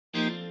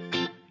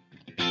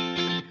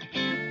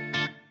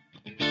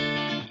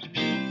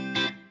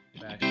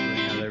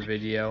another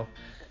video.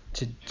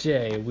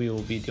 Today we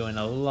will be doing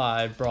a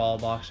live Brawl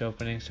box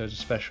opening, so it's a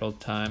special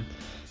time.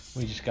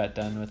 We just got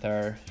done with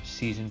our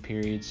season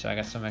period, so I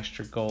got some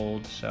extra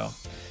gold, so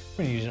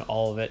we're gonna use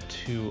all of it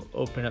to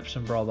open up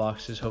some Brawl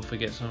boxes, hopefully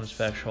get something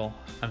special.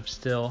 I'm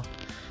still,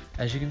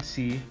 as you can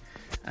see,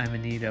 I'm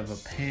in need of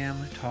a Pam,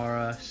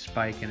 Tara,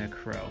 Spike, and a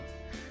Crow.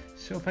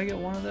 So if I get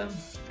one of them,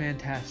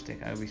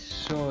 fantastic. I'll be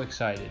so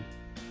excited.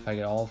 If I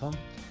get all of them,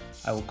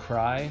 I will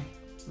cry,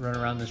 run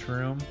around this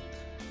room,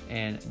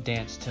 and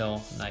dance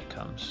till night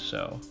comes.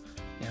 So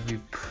yeah, I'll be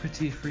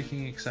pretty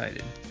freaking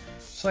excited.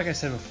 So like I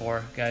said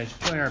before, guys,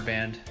 join our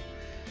band.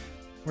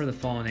 We're the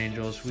Fallen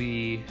Angels.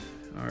 We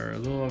are a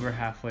little over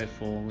halfway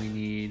full. We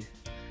need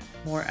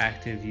more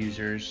active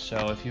users.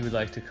 So if you would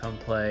like to come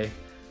play,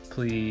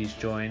 please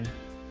join.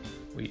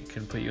 We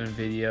can put you in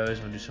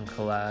videos, we'll do some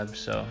collabs,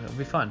 so it'll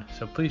be fun.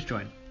 So please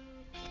join.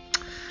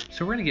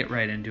 So we're gonna get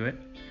right into it.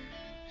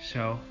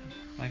 So,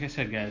 like I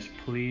said, guys,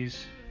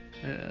 please,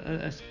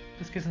 let's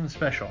get something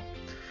special.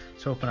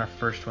 So open our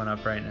first one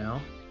up right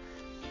now,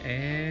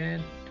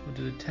 and we'll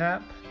do the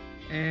tap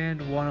and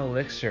 1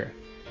 elixir.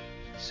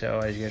 So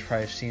as you guys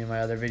probably have seen in my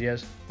other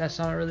videos, that's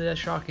not really that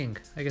shocking.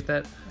 I get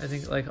that. I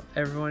think like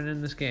everyone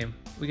in this game,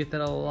 we get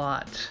that a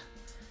lot.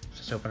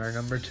 Let's open our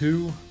number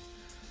 2.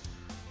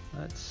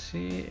 Let's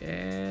see,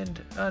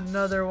 and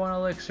another 1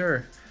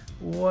 elixir.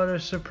 What a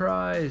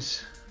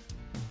surprise.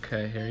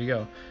 Okay, here you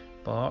go.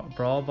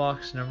 Brawl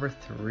box number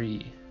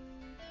 3.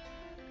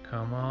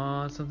 Come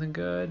on, something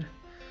good.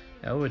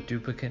 Oh, a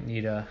duplicate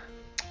Nita.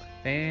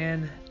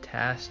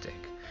 Fantastic.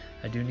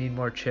 I do need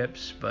more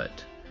chips, but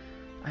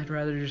I'd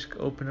rather just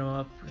open them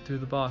up through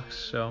the box.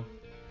 So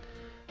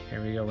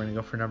here we go. We're gonna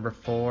go for number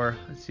 4.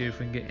 Let's see if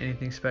we can get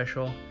anything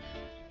special.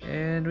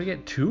 And we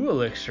get 2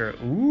 elixir.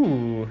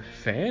 Ooh,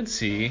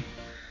 fancy.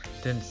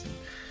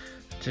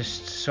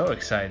 Just so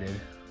excited.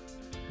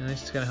 And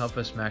this is gonna help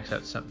us max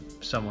out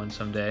someone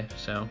someday.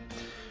 So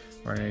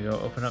we're gonna go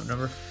open up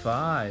number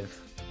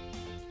 5.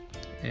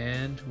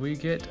 And we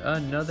get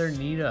another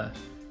Nita.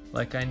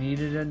 Like I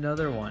needed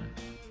another one.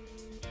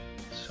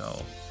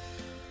 So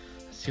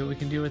let's see what we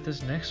can do with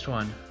this next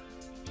one.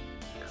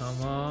 Come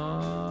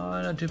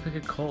on, a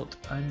duplicate Colt.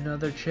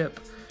 Another chip.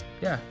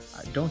 Yeah,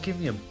 don't give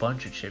me a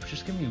bunch of chips,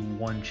 just give me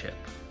 1 chip.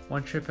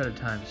 1 chip at a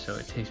time, so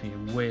it takes me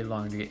way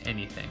long to get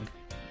anything.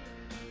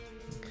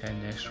 Okay,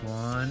 next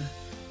one.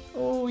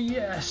 Oh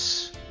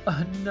yes!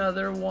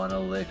 Another 1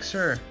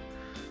 elixir!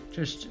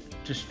 Just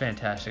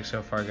fantastic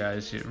so far,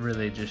 guys. It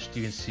really just,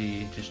 you can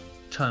see, just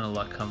ton of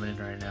luck coming in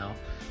right now.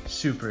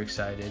 Super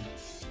excited.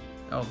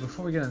 Oh,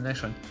 before we get on the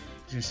next one,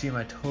 as you can see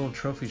my total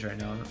trophies right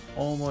now, I'm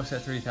almost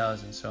at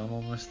 3,000, so I'm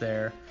almost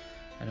there.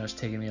 I know it's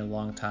taking me a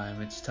long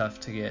time. It's tough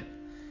to get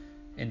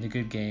into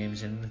good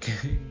games and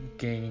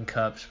gaining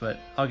cups, but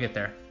I'll get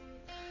there.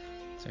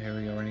 So here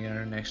we go, we're gonna get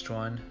our next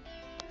one,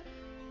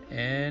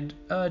 and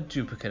a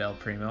duplicate El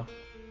Primo.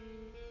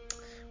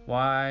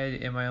 Why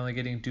am I only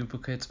getting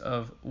duplicates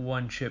of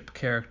 1 chip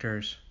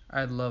characters?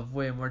 I'd love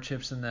way more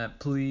chips than that.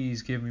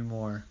 Please give me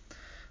more.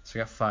 So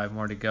we got 5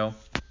 more to go.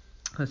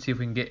 Let's see if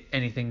we can get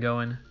anything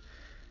going,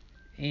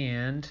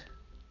 and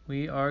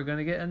we are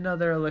gonna get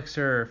another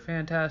elixir.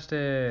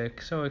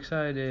 Fantastic, so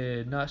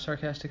excited, not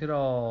sarcastic at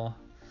all.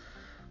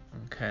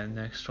 Okay,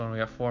 next one, we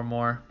got 4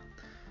 more.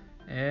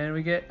 And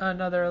we get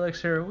another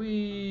elixir.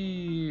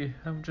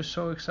 I'm just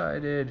so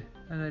excited,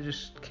 and I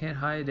just can't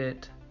hide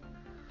it.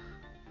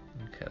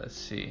 Okay, let's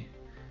see.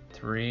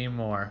 3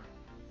 more.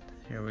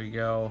 Here we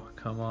go.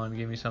 Come on,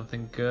 give me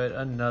something good.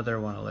 Another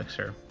 1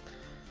 elixir.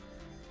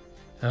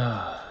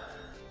 Got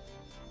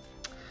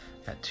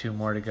 2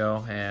 more to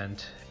go,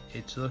 and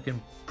it's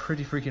looking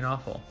pretty freaking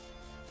awful.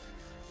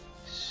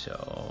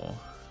 So,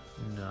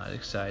 not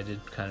excited.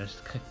 Kind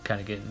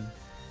of getting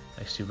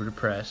like super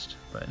depressed,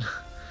 but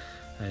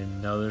I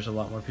know there's a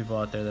lot more people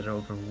out there that have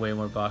opened way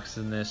more boxes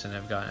than this and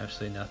have gotten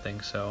absolutely nothing,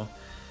 so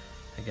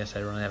I guess I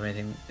don't really have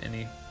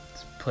any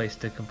place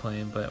to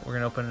complain, but we're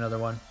gonna open another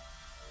one,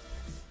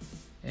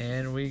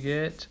 and we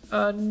get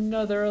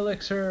another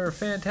elixir.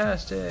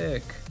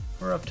 Fantastic,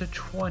 we're up to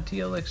 20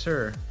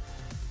 elixir.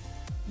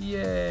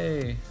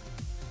 Yay.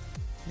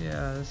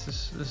 Yeah, this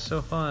is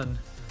so fun.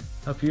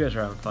 Hope you guys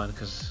are having fun,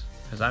 because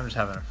I'm just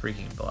having a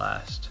freaking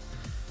blast.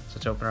 So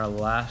let's open our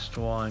last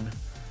one.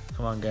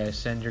 Come on, guys,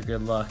 send your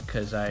good luck,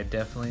 because I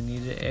definitely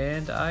need it.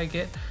 And I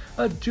get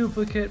a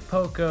duplicate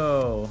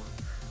Poco.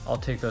 I'll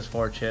take those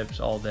 4 chips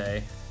all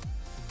day.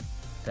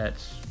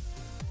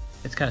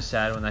 It's kind of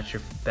sad when that's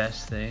your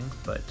best thing,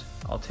 but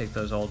I'll take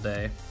those all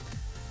day.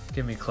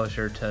 Get me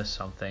closer to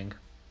something.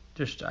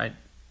 Just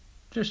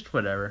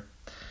whatever.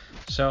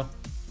 So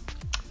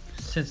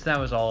since that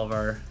was all of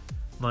our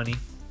money,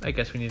 I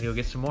guess we need to go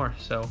get some more.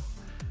 So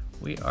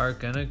we are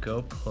gonna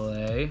go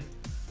play.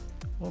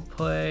 We'll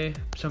play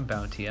some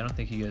Bounty. I don't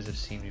think you guys have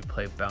seen me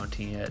play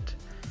Bounty yet.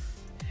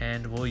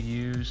 And we'll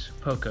use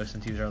Poco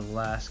since he was our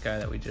last guy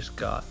that we just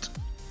got.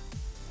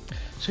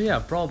 So yeah,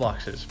 Brawl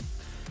boxes.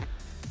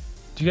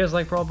 Do you guys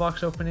like Brawl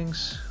box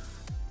openings?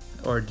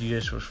 Or do you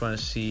just want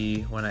to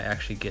see when I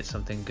actually get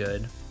something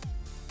good?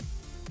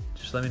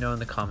 Just Just let me know in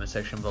the comment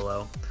section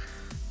below.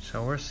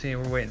 So we're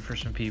waiting for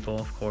some people,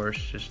 of course,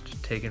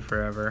 just taking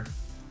forever.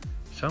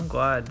 So I'm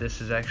glad this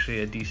is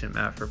actually a decent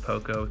map for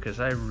Poco, because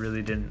I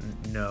really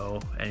didn't know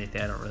anything.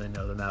 I don't really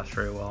know the maps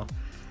very well.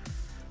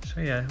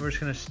 So yeah, we're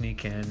just gonna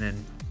sneak in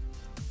and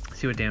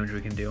see what damage we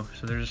can do.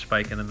 So there's a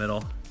spike in the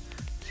middle.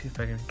 See if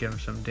I can give him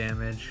some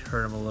damage,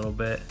 hurt him a little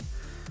bit,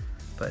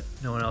 but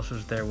no one else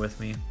was there with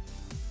me.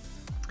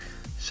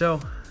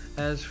 So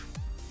as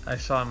I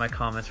saw in my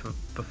comments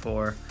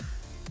before,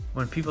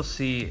 when people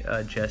see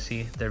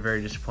Jesse, they're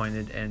very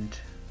disappointed, and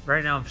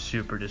right now I'm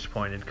super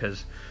disappointed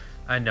because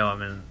I know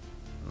I'm in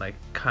like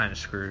kind of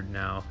screwed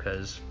now,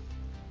 because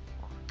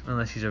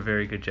unless he's a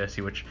very good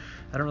Jesse, which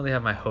I don't really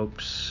have my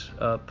hopes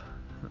up.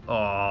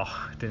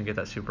 Oh, didn't get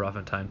that super off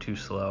in time, too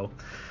slow.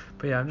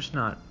 But yeah, I'm just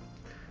not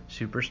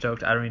super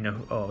stoked. I don't even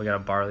know. Oh, we got a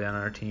Barley on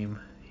our team.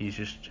 He's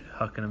just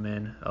hucking him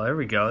in. Oh, there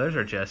we go. There's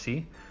our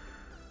Jesse.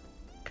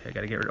 Okay,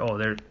 gotta get rid. Oh,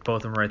 they're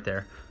both of them right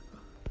there.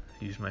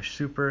 Use my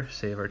super,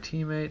 save our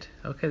teammate.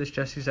 Okay, this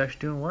Jesse's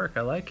actually doing work.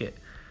 I like it.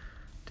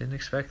 Didn't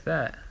expect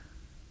that.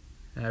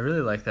 And I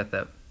really like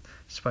that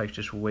Spike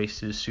just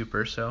wasted his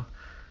super, so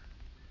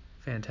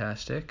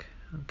fantastic.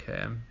 Okay,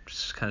 I'm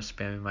just kind of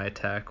spamming my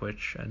attack,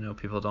 which I know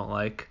people don't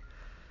like.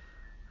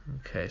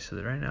 Okay, so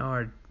right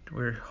now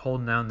we're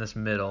holding down this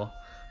middle.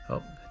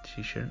 Oh,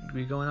 she shouldn't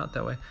be going out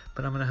that way,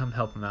 but I'm going to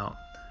help him out.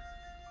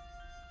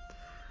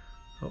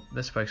 Oh,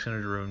 this Spike's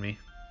going to ruin me.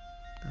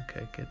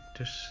 Okay,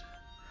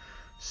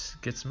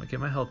 get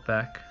my health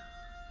back.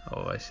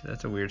 Oh, I see.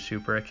 That's a weird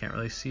super. I can't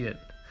really see it.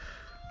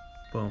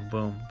 Boom,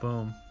 boom,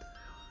 boom.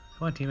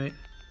 Come on, teammate.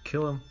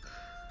 Kill him.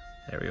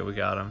 There we go. We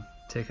got him.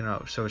 Taking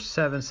out. So it's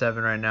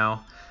 7-7 right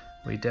now.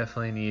 We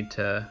definitely need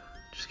to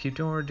just keep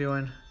doing what we're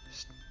doing.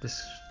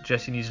 This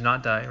Jesse needs to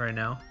not die right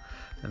now.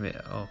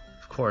 Oh,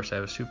 of course I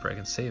have a super. I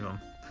can save him.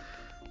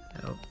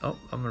 Oh,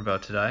 I'm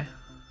about to die.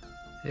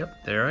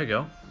 Yep, there I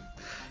go.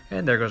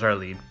 And there goes our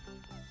lead,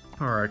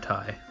 or our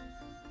tie.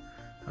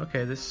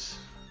 Okay,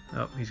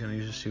 oh, he's gonna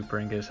use a super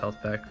and get his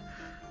health back.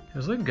 It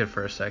was looking good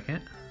for a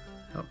second.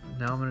 Oh,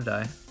 now I'm gonna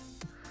die.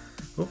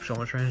 Oops,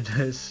 almost ran into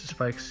his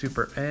Spike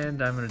super,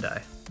 and I'm gonna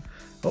die.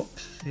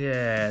 Oops,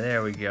 yeah,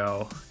 there we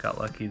go. Got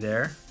lucky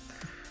there.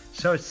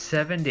 So it's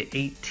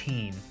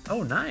 7-18.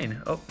 Oh,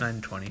 9. Oh,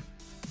 9-20.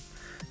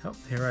 Oh,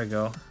 here I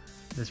go.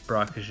 This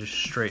Brock is just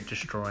straight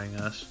destroying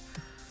us,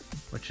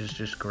 which is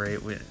just great.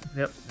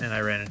 Yep, and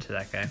I ran into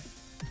that guy.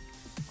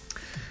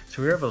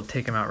 So we were able to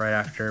take him out right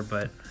after,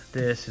 but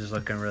this is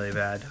looking really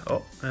bad.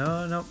 Oh,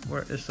 no,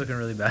 it's looking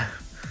really bad.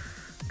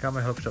 Got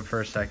my hopes up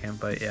for a second,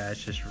 but yeah,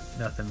 it's just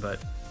nothing but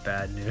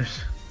bad news.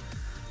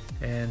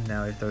 And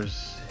now he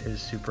throws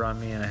his super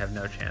on me, and I have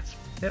no chance.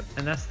 Yep,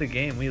 and that's the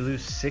game. We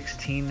lose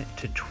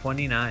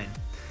 16-29.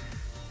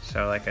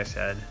 So like I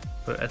said,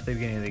 but at the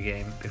beginning of the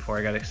game, before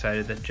I got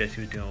excited that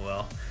Jesse was doing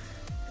well,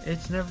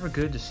 it's never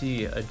good to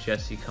see a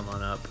Jesse come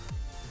on up.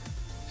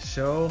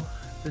 So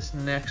this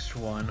next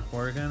one,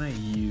 we're gonna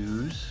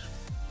use.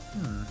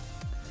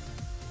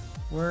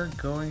 We're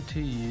going to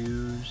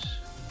use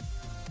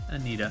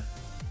Anita.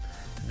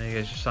 I know you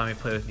guys just saw me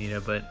play with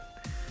Nita, but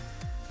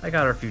I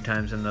got her a few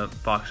times in the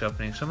box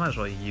opening, so I might as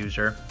well use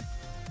her.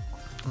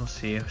 We'll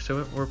see.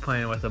 So we're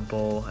playing with a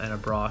Bull and a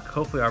Brock.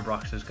 Hopefully our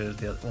Brock's as good as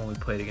the one we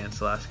played against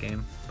the last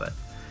game, but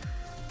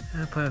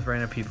I'm playing with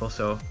random people,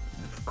 so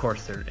of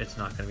course it's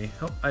not going to be.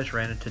 Oh, I just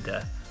ran into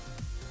death.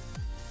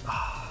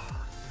 Oh,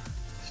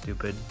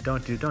 stupid.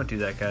 Don't do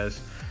that,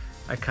 guys.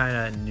 I kind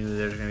of knew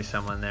there was going to be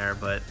someone there,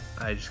 but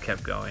I just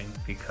kept going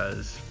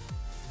because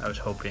I was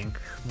hoping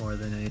more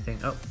than anything.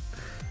 Oh,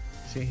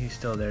 see, he's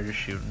still there just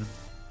shooting.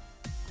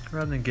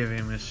 Rather than giving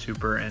him his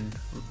super and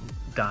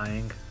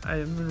dying,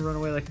 I'm going to run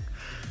away like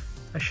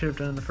I should have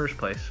done in the first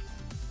place.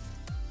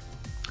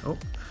 Oh,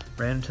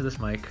 ran into this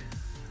mic,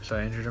 so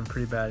I injured him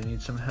pretty bad. I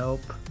need some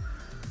help.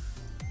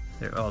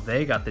 Oh,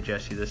 they got the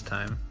Jesse this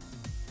time.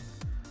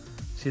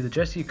 See, the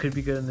Jesse could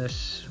be good in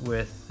this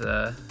with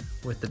the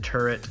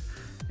turret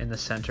in the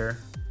center,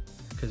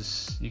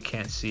 because you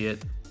can't see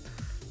it.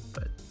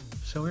 But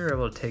so we were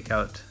able to take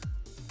out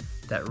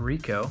that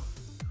Rico.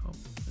 Oh,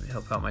 let me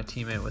help out my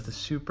teammate with a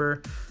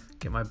super.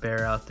 Get my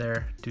bear out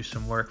there, do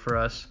some work for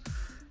us.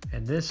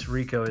 And this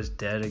Rico is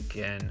dead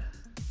again.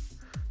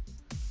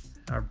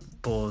 Our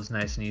Bull is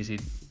nice and easy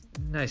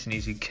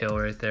kill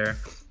right there.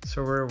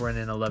 So we're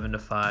winning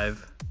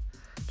 11-5.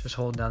 Just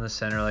holding down the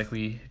center like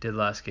we did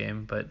last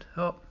game. But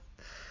oh,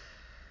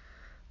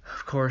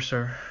 of course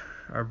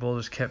our Bull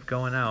just kept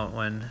going out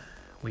when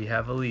we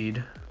have a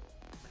lead.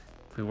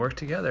 If we work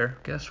together,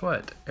 guess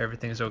what?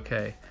 Everything's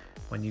okay.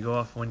 When you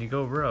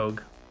go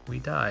rogue, we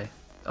die.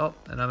 Oh,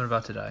 and I'm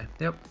about to die.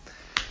 Yep.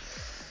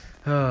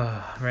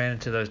 Oh, ran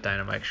into those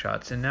dynamite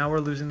shots, and now we're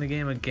losing the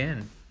game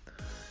again.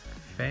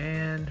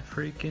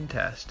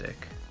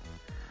 Fan-freaking-tastic.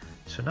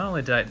 So not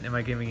only am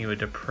I giving you a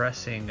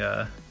depressing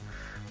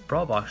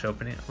Brawl box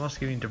opening, I'm also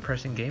giving you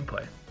depressing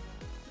gameplay.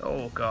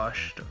 Oh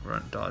gosh,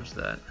 dodge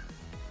that.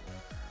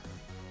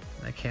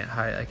 I can't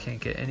hide. I can't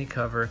get any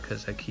cover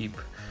because I keep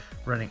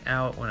running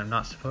out when I'm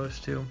not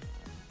supposed to.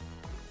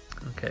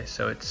 Okay,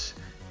 so it's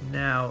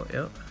Now,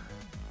 oh,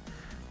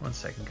 1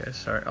 second, guys.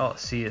 Sorry. Oh,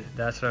 see,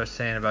 that's what I was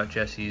saying about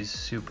Jesse's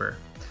super.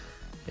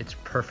 It's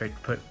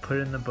perfect. Put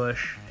it in the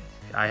bush.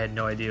 I had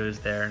no idea it was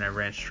there, and I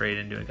ran straight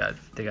into it.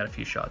 They got a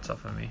few shots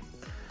off of me.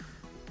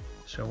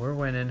 So we're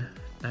winning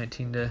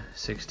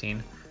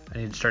 19-16. I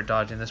need to start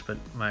dodging this, but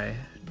my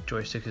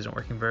joystick isn't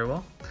working very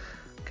well.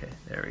 Okay,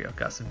 there we go.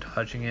 Got some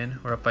dodging in.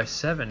 We're up by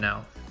 7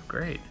 now.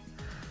 Great.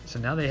 So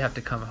now they have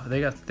to come.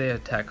 They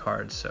attack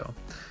hard. So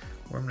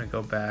we're gonna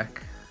go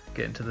back,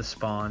 get into the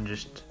spawn,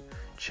 just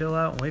chill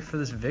out and wait for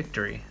this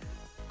victory.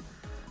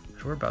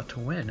 Because we're about to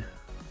win.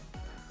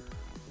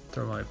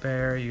 Throw my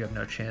bear. You have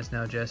no chance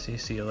now, Jesse.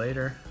 See you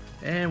later.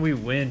 And we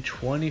win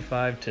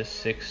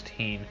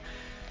 25-16.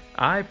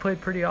 I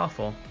played pretty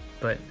awful,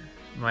 but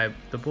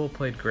the bull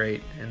played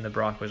great and the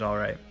Brock was all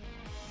right.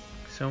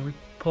 So we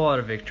pull out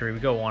a victory. We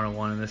go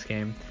 1-1 in this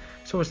game.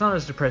 So it's not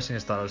as depressing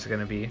as I thought it was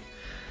going to be.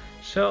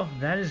 So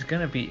that is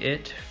going to be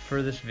it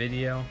for this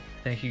video.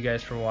 Thank you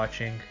guys for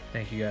watching.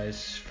 Thank you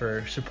guys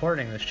for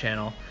supporting this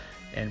channel.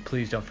 And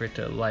please don't forget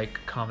to like,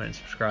 comment, and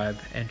subscribe,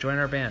 and join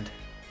our band.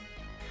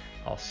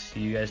 I'll see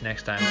you guys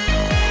next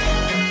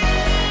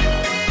time.